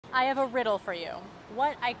I have a riddle for you.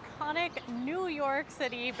 What iconic New York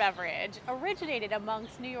City beverage originated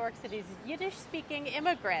amongst New York City's Yiddish-speaking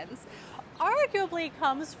immigrants, arguably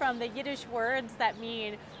comes from the Yiddish words that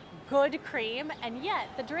mean good cream, and yet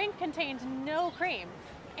the drink contained no cream,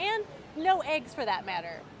 and no eggs for that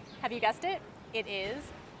matter? Have you guessed it? It is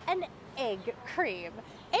an egg cream.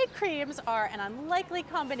 Egg creams are an unlikely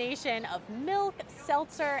combination of milk,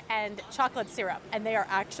 seltzer, and chocolate syrup, and they are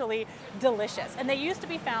actually delicious. And they used to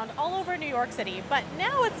be found all over New York City, but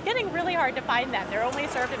now it's getting really hard to find them. They're only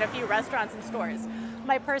served in a few restaurants and stores.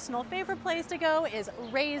 My personal favorite place to go is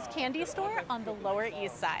Ray's Candy Store on the Lower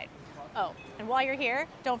East Side. Oh, and while you're here,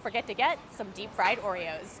 don't forget to get some deep fried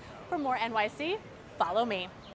Oreos. For more NYC, follow me.